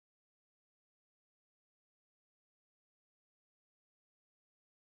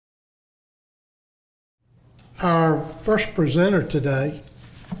Our first presenter today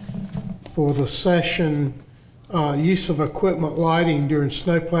for the session, Use of Equipment Lighting During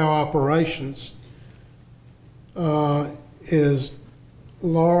Snowplow Operations, is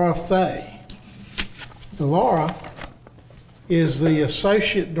Laura Fay. Laura is the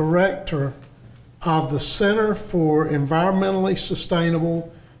Associate Director of the Center for Environmentally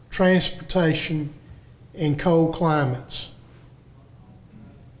Sustainable Transportation in Cold Climates.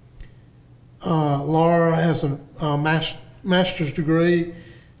 Laura has a master's degree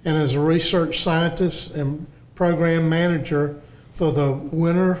and is a research scientist and program manager for the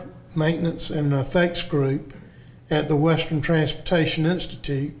Winter Maintenance and Effects Group at the Western Transportation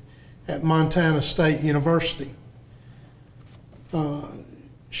Institute at Montana State University.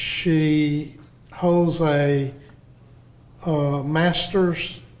 She holds a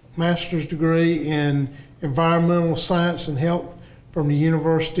master's degree in environmental science and health from the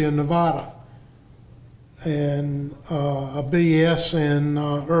University of Nevada, and a BS in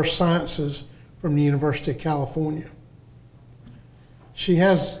earth sciences from the University of California. She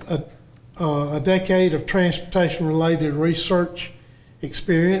has a decade of transportation-related research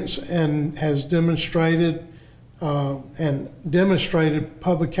experience and has demonstrated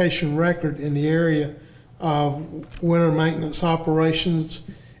publication record in the area of winter maintenance operations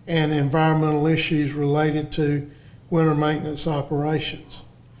and environmental issues related to winter maintenance operations.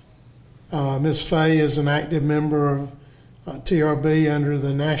 Ms. Fay is an active member of TRB under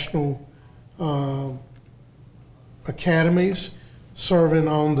the National Academies, serving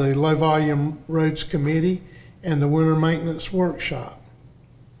on the Low Volume Roads Committee and the Winter Maintenance Workshop,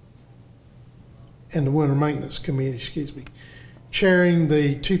 and the Winter Maintenance Committee, excuse me, chairing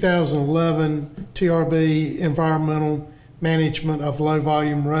the 2011 TRB Environmental Management of Low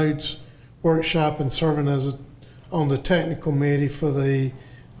Volume Roads Workshop, and serving as on the technical committee for the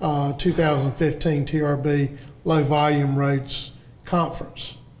 2015 TRB Low Volume Roads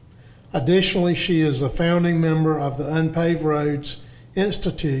Conference. Additionally, she is a founding member of the Unpaved Roads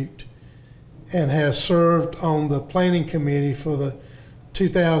Institute and has served on the planning committee for the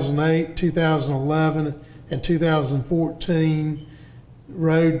 2008, 2011, and 2014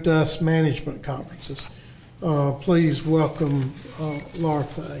 Road Dust Management Conferences. Please welcome Laura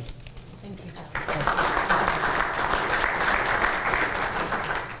Fay. Thank you.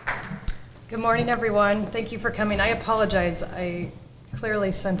 Good morning, everyone. Thank you for coming. I apologize. I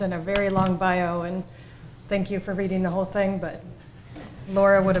clearly sent in a very long bio, and thank you for reading the whole thing, but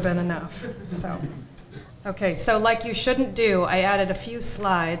Laura would have been enough. Okay, so like you shouldn't do, I added a few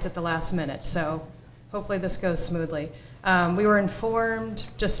slides at the last minute, so hopefully this goes smoothly. We were informed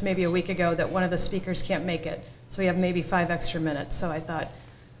just maybe a week ago that one of the speakers can't make it, so we have maybe 5 extra minutes, so I thought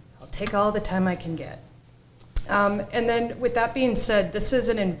I'll take all the time I can get. And then with that being said, this is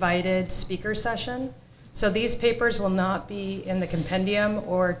an invited speaker session, so these papers will not be in the compendium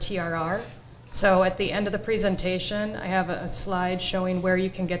or TRR. So at the end of the presentation, I have a slide showing where you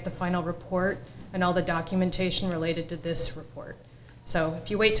can get the final report and all the documentation related to this report. So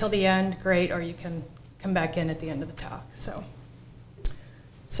if you wait till the end, great, or you can come back in at the end of the talk.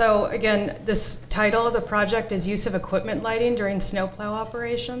 So again, this title of the project is Use of Equipment Lighting During Snowplow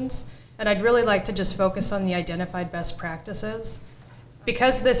Operations, and I'd really like to just focus on the identified best practices.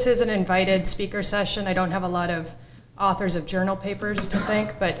 Because this is an invited speaker session, I don't have a lot of authors of journal papers to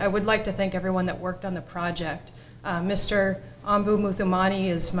thank, but I would like to thank everyone that worked on the project. Mr. Ambu Muthumani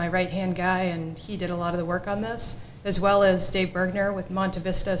is my right-hand guy, and he did a lot of the work on this, as well as Dave Bergner with Monte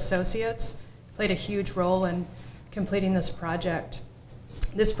Vista Associates, played a huge role in completing this project.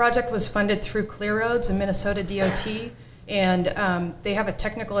 This project was funded through Clear Roads and Minnesota DOT, and they have a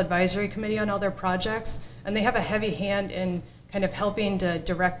technical advisory committee on all their projects, and they have a heavy hand in kind of helping to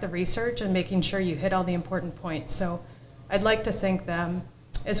direct the research and making sure you hit all the important points. So I'd like to thank them,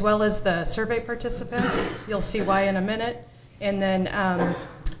 as well as the survey participants. You'll see why in a minute. And then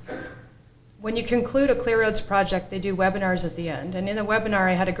when you conclude a Clear Roads project, they do webinars at the end. And in the webinar,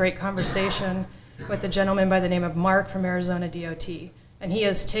 I had a great conversation with a gentleman by the name of Mark from Arizona DOT. And he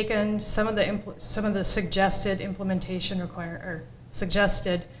has taken some of the suggested implementation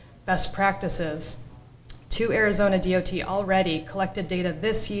suggested best practices to Arizona DOT already, collected data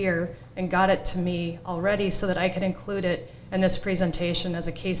this year, and got it to me already so that I could include it in this presentation as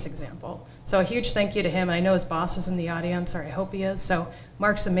a case example. So a huge thank you to him. I know his boss is in the audience, or I hope he is. So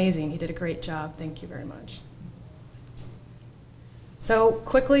Mark's amazing. He did a great job. Thank you very much. So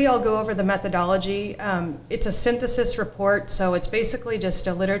quickly, I'll go over the methodology. It's a synthesis report, so it's basically just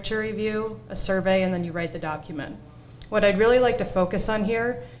a literature review, a survey, and then you write the document. What I'd really like to focus on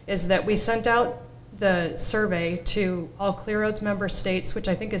here is that we sent out the survey to all Clear Roads member states, which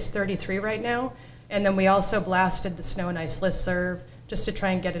I think is 33 right now, And then we also blasted the snow and ice listserv just to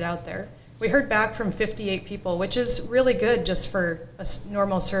try and get it out there. We heard back from 58 people, which is really good just for a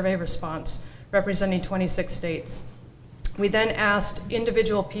normal survey response, representing 26 states. We then asked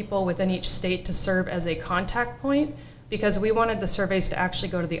individual people within each state to serve as a contact point because we wanted the surveys to actually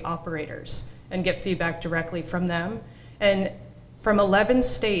go to the operators and get feedback directly from them. And from 11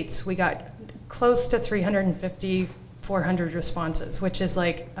 states, we got close to 350, 400 responses, which is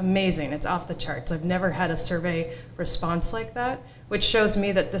like amazing. It's off the charts. I've never had a survey response like that, which shows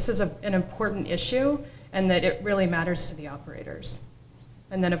me that this is an important issue and that it really matters to the operators.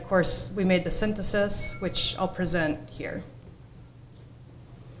 And then, of course, we made the synthesis, which I'll present here.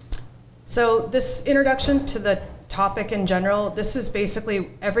 So this introduction to the topic in general, this is basically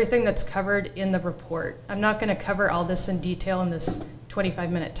everything that's covered in the report. I'm not going to cover all this in detail in this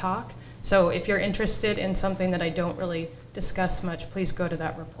 25-minute talk. So if you're interested in something that I don't really discuss much, please go to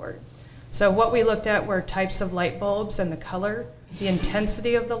that report. So what we looked at were types of light bulbs and the color, the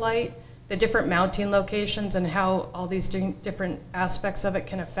intensity of the light, the different mounting locations and how all these different aspects of it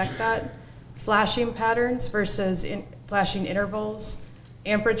can affect that, flashing patterns versus flashing intervals,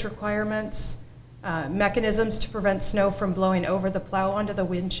 amperage requirements, mechanisms to prevent snow from blowing over the plow onto the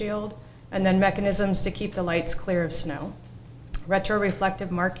windshield, and then mechanisms to keep the lights clear of snow.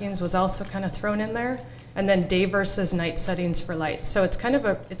 Retroreflective markings was also kind of thrown in there, and then day versus night settings for lights. So it's kind of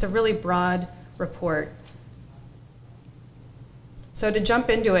it's a really broad report. So to jump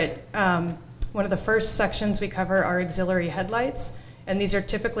into it, one of the first sections we cover are auxiliary headlights, and these are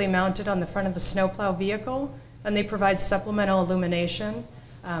typically mounted on the front of the snowplow vehicle, and they provide supplemental illumination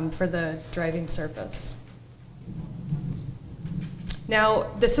for the driving surface.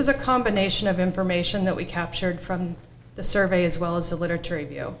 Now, this is a combination of information that we captured from the survey as well as the literature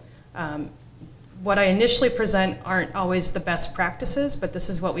review. What I initially present aren't always the best practices, but this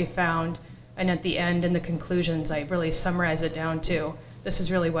is what we found, and at the end in the conclusions I really summarize it down to this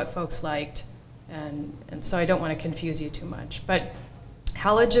is really what folks liked, and so I don't want to confuse you too much. But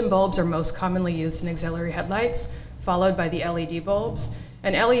halogen bulbs are most commonly used in auxiliary headlights, followed by the LED bulbs.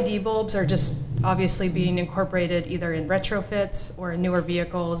 And LED bulbs are just obviously being incorporated either in retrofits or in newer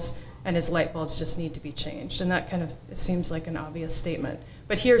vehicles, and as light bulbs just need to be changed. And that kind of seems like an obvious statement.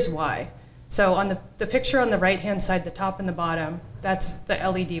 But here's why. So on the picture on the right-hand side, the top and the bottom, that's the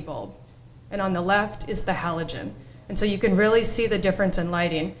LED bulb. And on the left is the halogen. And so you can really see the difference in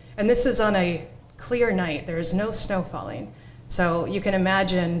lighting. And this is on a clear night. There is no snow falling. So you can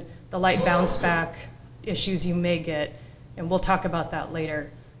imagine the light bounce back issues you may get, and we'll talk about that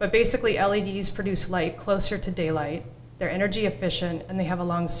later. But basically, LEDs produce light closer to daylight. They're energy efficient, and they have a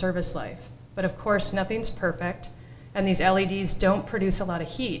long service life. But of course, nothing's perfect, and these LEDs don't produce a lot of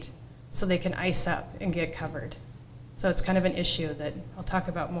heat, so they can ice up and get covered. So it's kind of an issue that I'll talk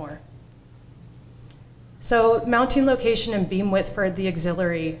about more. So mounting location and beam width for the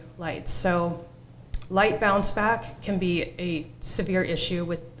auxiliary lights. So light bounce back can be a severe issue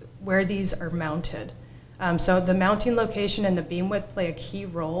with where these are mounted. So the mounting location and the beam width play a key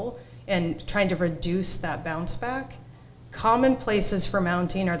role in trying to reduce that bounce back. Common places for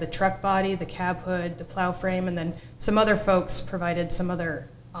mounting are the truck body, the cab hood, the plow frame, and then some other folks provided some other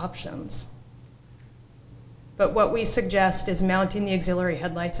options. But what we suggest is mounting the auxiliary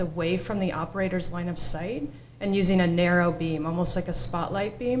headlights away from the operator's line of sight and using a narrow beam, almost like a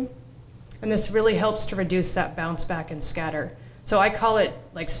spotlight beam. And this really helps to reduce that bounce back and scatter. So I call it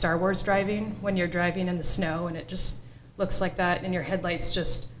like Star Wars driving, when you're driving in the snow and it just looks like that, and your headlights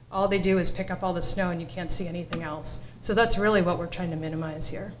just, all they do is pick up all the snow and you can't see anything else. So that's really what we're trying to minimize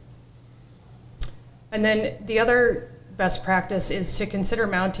here. And then the other best practice is to consider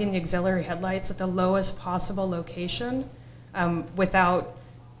mounting the auxiliary headlights at the lowest possible location without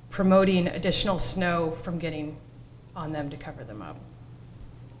promoting additional snow from getting on them to cover them up.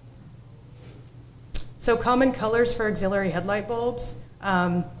 So common colors for auxiliary headlight bulbs.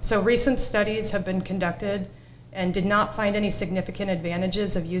 So recent studies have been conducted and did not find any significant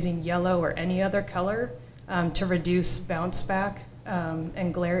advantages of using yellow or any other color to reduce bounce back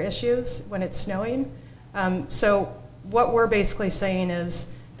and glare issues when it's snowing. So what we're basically saying is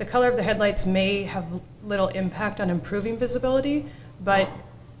the color of the headlights may have little impact on improving visibility, but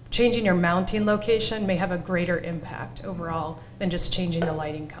changing your mounting location may have a greater impact overall than just changing the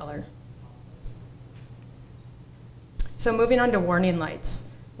lighting color. So moving on to warning lights.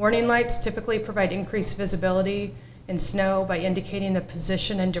 Warning lights typically provide increased visibility in snow by indicating the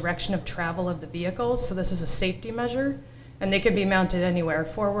position and direction of travel of the vehicles. So this is a safety measure, and they can be mounted anywhere: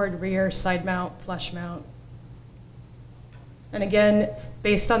 forward, rear, side mount, flush mount. And again,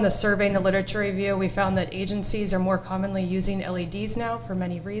 based on the survey and the literature review, we found that agencies are more commonly using LEDs now for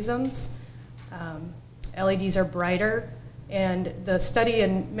many reasons. LEDs are brighter, and the study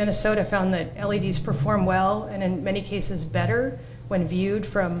in Minnesota found that LEDs perform well and in many cases better when viewed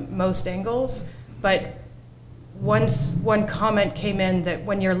from most angles. But one comment came in that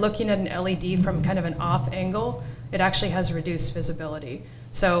when you're looking at an LED from kind of an off angle, it actually has reduced visibility.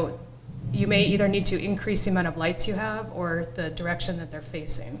 So you may either need to increase the amount of lights you have or the direction that they're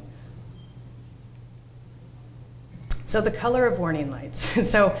facing. So the color of warning lights.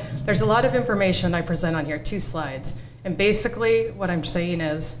 So there's a lot of information I present on here, 2 slides. And basically what I'm saying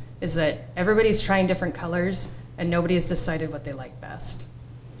is that everybody's trying different colors and nobody has decided what they like best.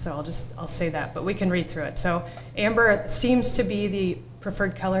 So I'll say that, but we can read through it. So amber seems to be the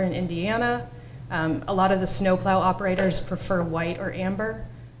preferred color in Indiana. A lot of the snowplow operators prefer white or amber.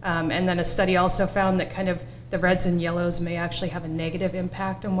 And then a study also found that kind of the reds and yellows may actually have a negative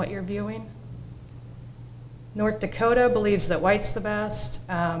impact on what you're viewing. North Dakota believes that white's the best.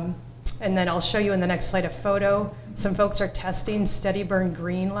 And then I'll show you in the next slide a photo. Some folks are testing steady burn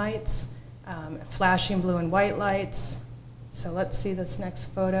green lights, flashing blue and white lights. So let's see this next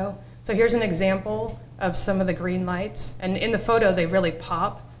photo. So here's an example of some of the green lights. And in the photo, they really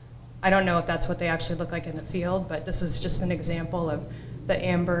pop. I don't know if that's what they actually look like in the field, but this is just an example of the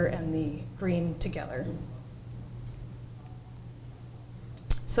amber and the green together.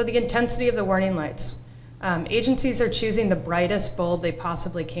 So the intensity of the warning lights. Agencies are choosing the brightest bulb they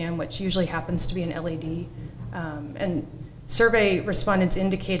possibly can, which usually happens to be an LED. And survey respondents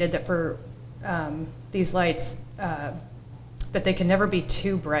indicated that for these lights, that they can never be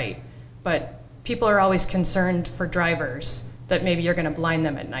too bright. But people are always concerned for drivers that maybe you're going to blind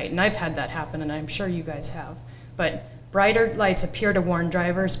them at night. And I've had that happen, and I'm sure you guys have. But brighter lights appear to warn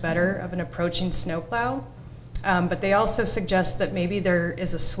drivers better of an approaching snowplow. But they also suggest that maybe there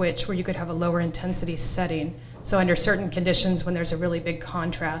is a switch where you could have a lower intensity setting. So under certain conditions, when there's a really big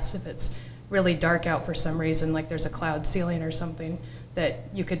contrast, if it's really dark out for some reason, like there's a cloud ceiling or something, that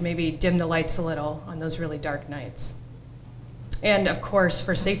you could maybe dim the lights a little on those really dark nights. And of course,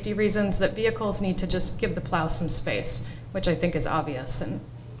 for safety reasons, that vehicles need to just give the plow some space, which I think is obvious, and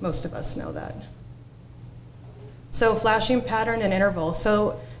most of us know that. So flashing pattern and interval.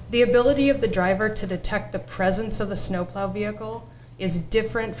 So the ability of the driver to detect the presence of the snowplow vehicle is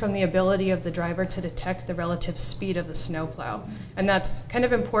different from the ability of the driver to detect the relative speed of the snowplow. And that's kind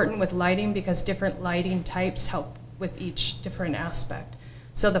of important with lighting because different lighting types help with each different aspect.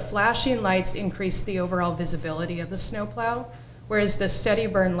 So the flashing lights increase the overall visibility of the snowplow, whereas the steady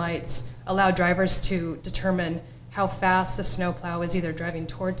burn lights allow drivers to determine how fast the snowplow is either driving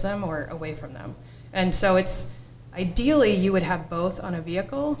towards them or away from them. And so it's ideally you would have both on a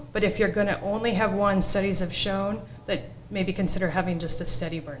vehicle, but if you're going to only have one, studies have shown that maybe consider having just a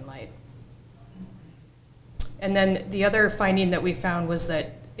steady burn light. And then the other finding that we found was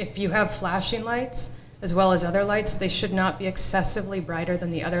that if you have flashing lights as well as other lights, they should not be excessively brighter than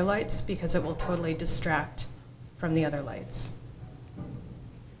the other lights because it will totally distract from the other lights.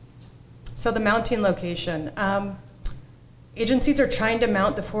 So the mounting location. Agencies are trying to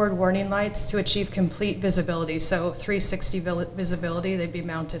mount the forward warning lights to achieve complete visibility. So 360 visibility, they'd be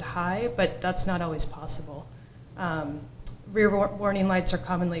mounted high, but that's not always possible. Rear warning lights are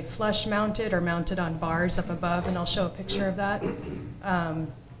commonly flush mounted or mounted on bars up above, and I'll show a picture of that.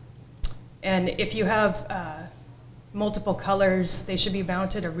 And if you have multiple colors, they should be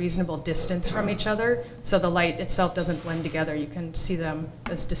mounted a reasonable distance from each other so the light itself doesn't blend together. You can see them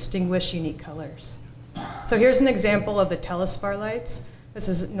as distinguished, unique colors. So here's an example of the telespar lights. This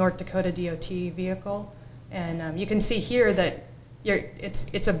is North Dakota DOT vehicle. And you can see here that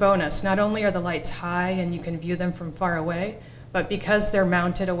it's a bonus. Not only are the lights high and you can view them from far away, but because they're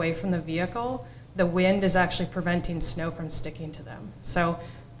mounted away from the vehicle, the wind is actually preventing snow from sticking to them. So,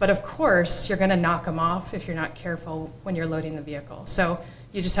 but of course, you're going to knock them off if you're not careful when you're loading the vehicle. So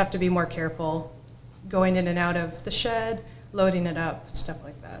you just have to be more careful going in and out of the shed, loading it up, stuff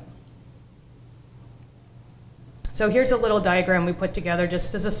like that. So here's a little diagram we put together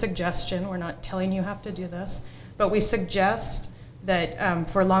just as a suggestion. We're not telling you have to do this, but we suggest that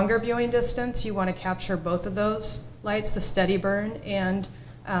for longer viewing distance, you want to capture both of those lights, the steady burn and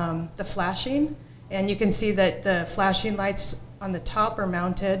the flashing. And you can see that the flashing lights on the top are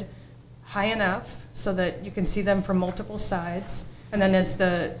mounted high enough so that you can see them from multiple sides. And then as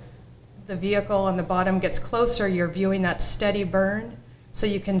the vehicle on the bottom gets closer, you're viewing that steady burn so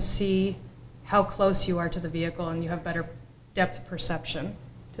you can see how close you are to the vehicle and you have better depth perception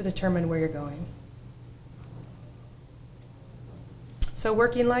to determine where you're going. So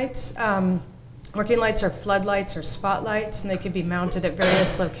working lights. Working lights are floodlights or spotlights, and they can be mounted at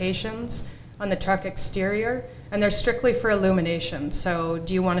various locations on the truck exterior. and they're strictly for illumination. So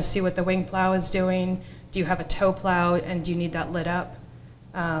do you want to see what the wing plow is doing? Do you have a tow plow, and do you need that lit up?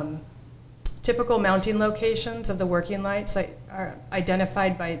 Typical mounting locations of the working lights are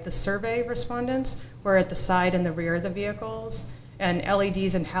identified by the survey respondents, were at the side and the rear of the vehicles, and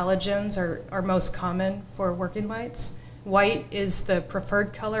LEDs and halogens are most common for working lights. White is the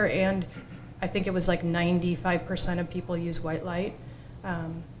preferred color, and I think it was like 95% of people use white light.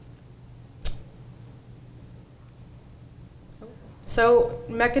 So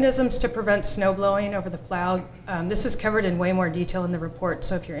mechanisms to prevent snow blowing over the plow. This is covered in way more detail in the report,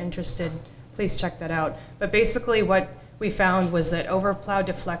 so if you're interested, please check that out. But basically what we found was that overplow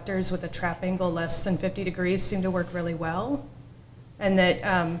deflectors with a trap angle less than 50 degrees seem to work really well. And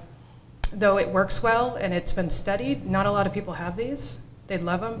that though it works well and it's been studied, not a lot of people have these. They'd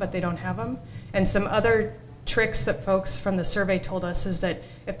love them, but they don't have them. And some other tricks that folks from the survey told us is that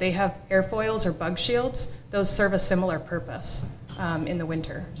if they have airfoils or bug shields, those serve a similar purpose in the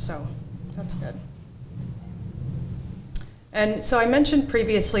winter. So that's good. And so I mentioned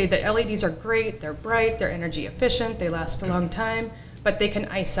previously that LEDs are great, they're bright, they're energy efficient, they last a long time, but they can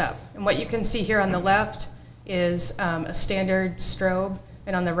ice up. And what you can see here on the left is a standard strobe,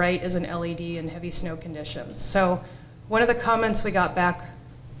 and on the right is an LED in heavy snow conditions. So one of the comments we got back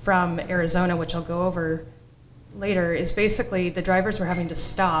from Arizona, which I'll go over later, is basically the drivers were having to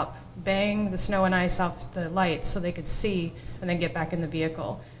stop, bang the snow and ice off the lights so they could see and then get back in the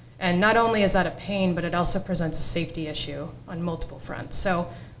vehicle. And not only is that a pain, but it also presents a safety issue on multiple fronts.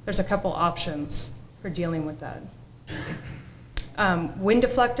 So there's a couple options for dealing with that. Wind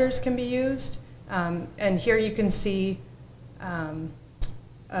deflectors can be used. And here you can see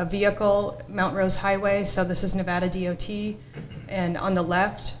a vehicle, Mount Rose Highway. So this is Nevada DOT. And on the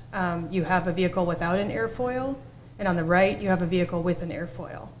left, you have a vehicle without an airfoil. And on the right, you have a vehicle with an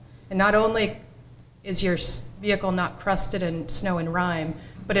airfoil. And not only is your vehicle not crusted in snow and rime,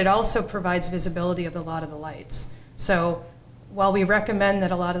 but it also provides visibility of a lot of the lights. So while we recommend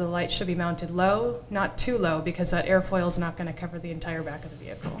that a lot of the lights should be mounted low, not too low, because that airfoil is not going to cover the entire back of the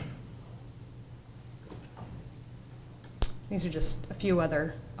vehicle. These are just a few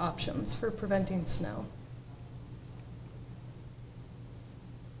other options for preventing snow.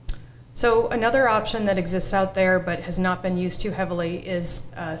 So another option that exists out there but has not been used too heavily is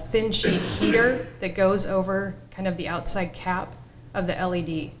a thin sheet heater that goes over kind of the outside cap of the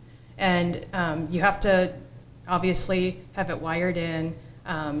LED. And you have to obviously have it wired in.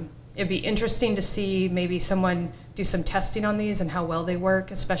 It'd be interesting to see maybe someone do some testing on these and how well they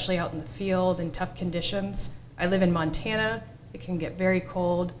work, especially out in the field in tough conditions. I live in Montana. It can get very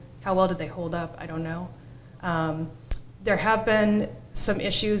cold. How well do they hold up? I don't know. There have been some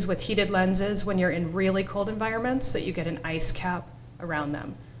issues with heated lenses when you're in really cold environments that you get an ice cap around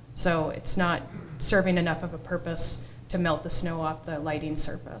them. So it's not serving enough of a purpose to melt the snow off the lighting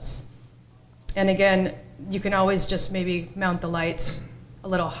surface. And again, you can always just maybe mount the lights a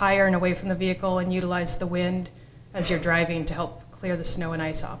little higher and away from the vehicle and utilize the wind as you're driving to help clear the snow and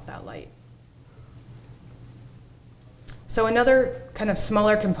ice off that light. So another kind of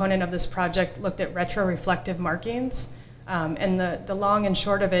smaller component of this project looked at retroreflective markings. And the long and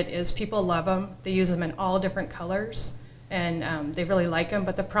short of it is people love them. They use them in all different colors, and they really like them.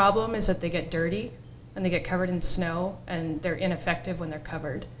 But the problem is that they get dirty and they get covered in snow, and they're ineffective when they're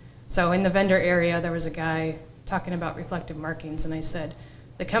covered. So in the vendor area, there was a guy talking about reflective markings, and I said,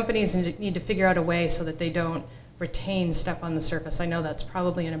 the companies need to figure out a way so that they don't retain stuff on the surface. I know that's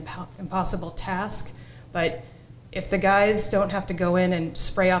probably an impossible task, but if the guys don't have to go in and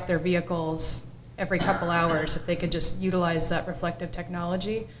spray off their vehicles every couple hours, if they could just utilize that reflective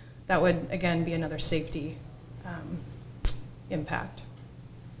technology, that would, again, be another safety impact.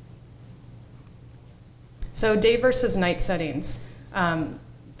 So day versus night settings.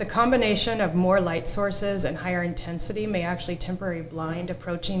 The combination of more light sources and higher intensity may actually temporarily blind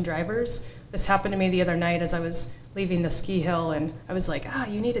approaching drivers. This happened to me the other night as I was leaving the ski hill, and I was like,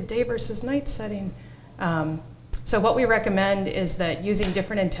 you need a day versus night setting. So what we recommend is that using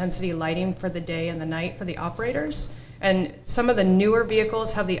different intensity lighting for the day and the night for the operators. And some of the newer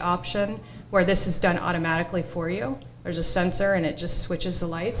vehicles have the option where this is done automatically for you. There's a sensor and it just switches the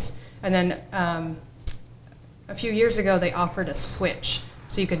lights. And then a few years ago, they offered a switch,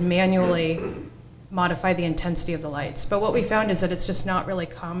 so you could manually modify the intensity of the lights. But what we found is that it's just not really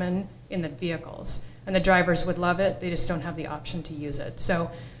common in the vehicles. And the drivers would love it, they just don't have the option to use it.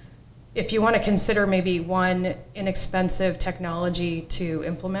 So if you want to consider maybe one inexpensive technology to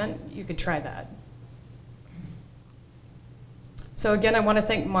implement, you could try that. So again, I want to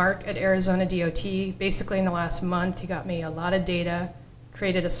thank Mark at Arizona DOT. Basically in the last month, he got me a lot of data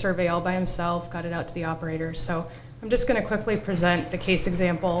created a survey all by himself, got it out to the operators. So I'm just going to quickly present the case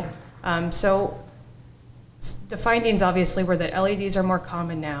example. So the findings obviously were that LEDs are more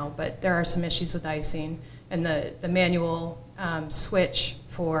common now, but there are some issues with icing and the manual switch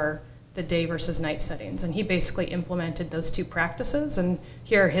for the day versus night settings. And he basically implemented those two practices, and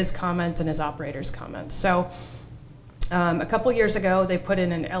here are his comments and his operators' comments. So a couple years ago, they put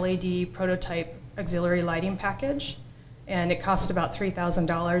in an LED prototype auxiliary lighting package, and it cost about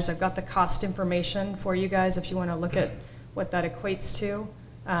 $3,000. I've got the cost information for you guys if you want to look at what that equates to.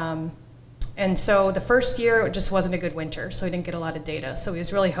 And so the first year, it just wasn't a good winter, so he didn't get a lot of data. So he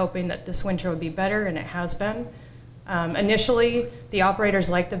was really hoping that this winter would be better, and it has been. Initially, the operators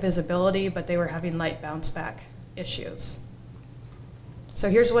liked the visibility, but they were having light bounce back issues. So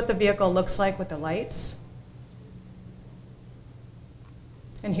here's what the vehicle looks like with the lights.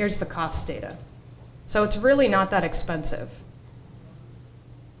 And here's the cost data. So it's really not that expensive.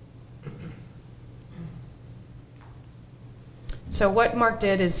 So what Mark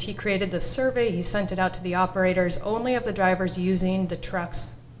did is he created this survey, he sent it out to the operators, only of the drivers using the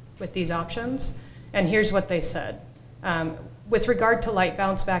trucks with these options. And here's what they said. With regard to light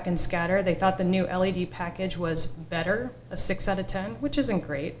bounce back and scatter, they thought the new LED package was better, a 6 out of 10, which isn't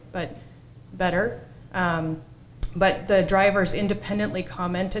great, but better. But the drivers independently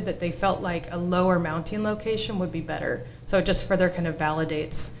commented that they felt like a lower mounting location would be better. So it just further kind of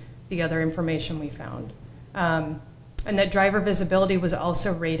validates the other information we found. And that driver visibility was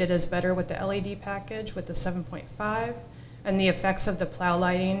also rated as better with the LED package with the 7.5, and the effects of the plow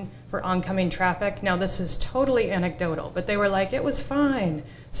lighting for oncoming traffic. Now this is totally anecdotal, but they were like, it was fine.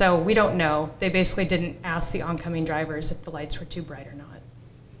 So we don't know. They basically didn't ask the oncoming drivers if the lights were too bright or not.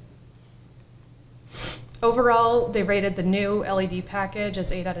 Overall, they rated the new LED package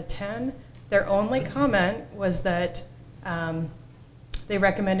as 8 out of 10. Their only comment was that they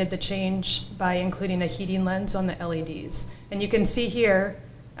recommended the change by including a heating lens on the LEDs. And you can see here,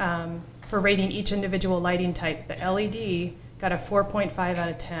 for rating each individual lighting type, the LED got a 4.5 out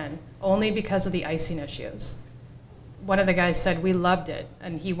of 10, only because of the icing issues. One of the guys said, we loved it,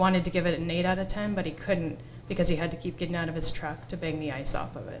 and he wanted to give it an 8 out of 10, but he couldn't because he had to keep getting out of his truck to bang the ice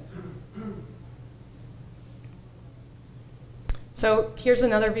off of it. So here's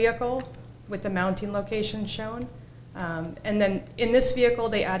another vehicle with the mounting location shown. And then in this vehicle,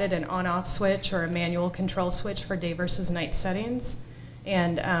 they added an on-off switch or a manual control switch for day versus night settings.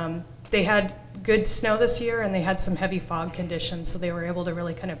 And they had good snow this year, and they had some heavy fog conditions, so they were able to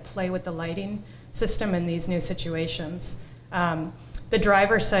really kind of play with the lighting system in these new situations. The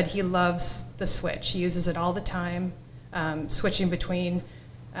driver said he loves the switch. He uses it all the time, switching between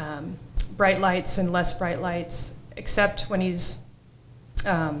bright lights and less bright lights, except when he's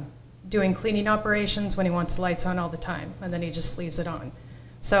doing cleaning operations, when he wants the lights on all the time, and then he just leaves it on.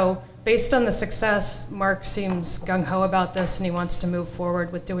 So based on the success, Mark seems gung-ho about this, and he wants to move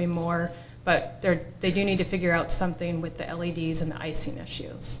forward with doing more, but they do need to figure out something with the LEDs and the icing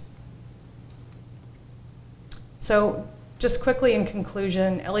issues. So just quickly in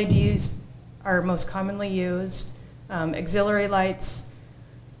conclusion, LEDs are most commonly used. Auxiliary lights,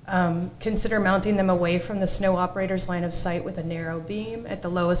 consider mounting them away from the snow operator's line of sight with a narrow beam at the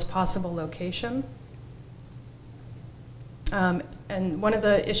lowest possible location. And one of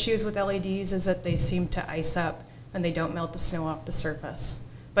the issues with LEDs is that they seem to ice up and they don't melt the snow off the surface.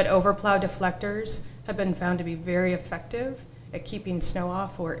 But overplow deflectors have been found to be very effective at keeping snow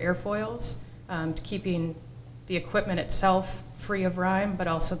off, or airfoils, to keeping the equipment itself free of rime, but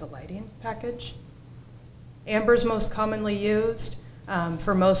also the lighting package. Amber's most commonly used.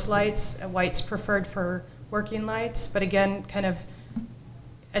 For most lights, white's preferred for working lights, but again, kind of,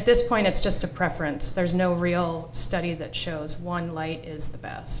 at this point, it's just a preference. There's no real study that shows one light is the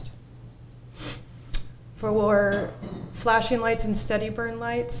best. For flashing lights and steady burn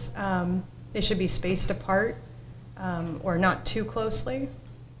lights, they should be spaced apart or not too closely.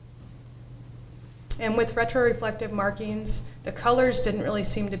 And with retroreflective markings, the colors didn't really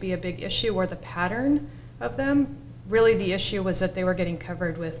seem to be a big issue, or the pattern of them. Really, the issue was that they were getting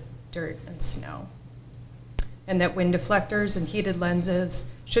covered with dirt and snow, and that wind deflectors and heated lenses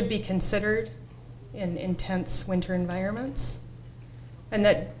should be considered in intense winter environments, and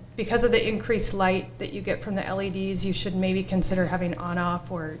that because of the increased light that you get from the LEDs, you should maybe consider having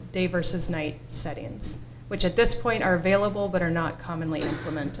on-off or day versus night settings, which at this point are available but are not commonly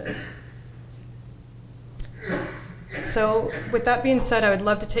implemented. So with that being said, I would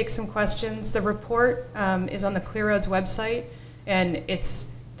love to take some questions. The report is on the Clear Roads website, and it's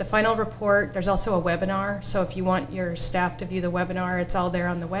the final report. There's also a webinar, so if you want your staff to view the webinar, it's all there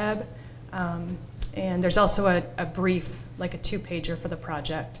on the web. And there's also a brief like a 2-pager for the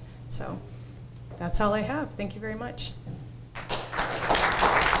project. So that's all I have. Thank you very much.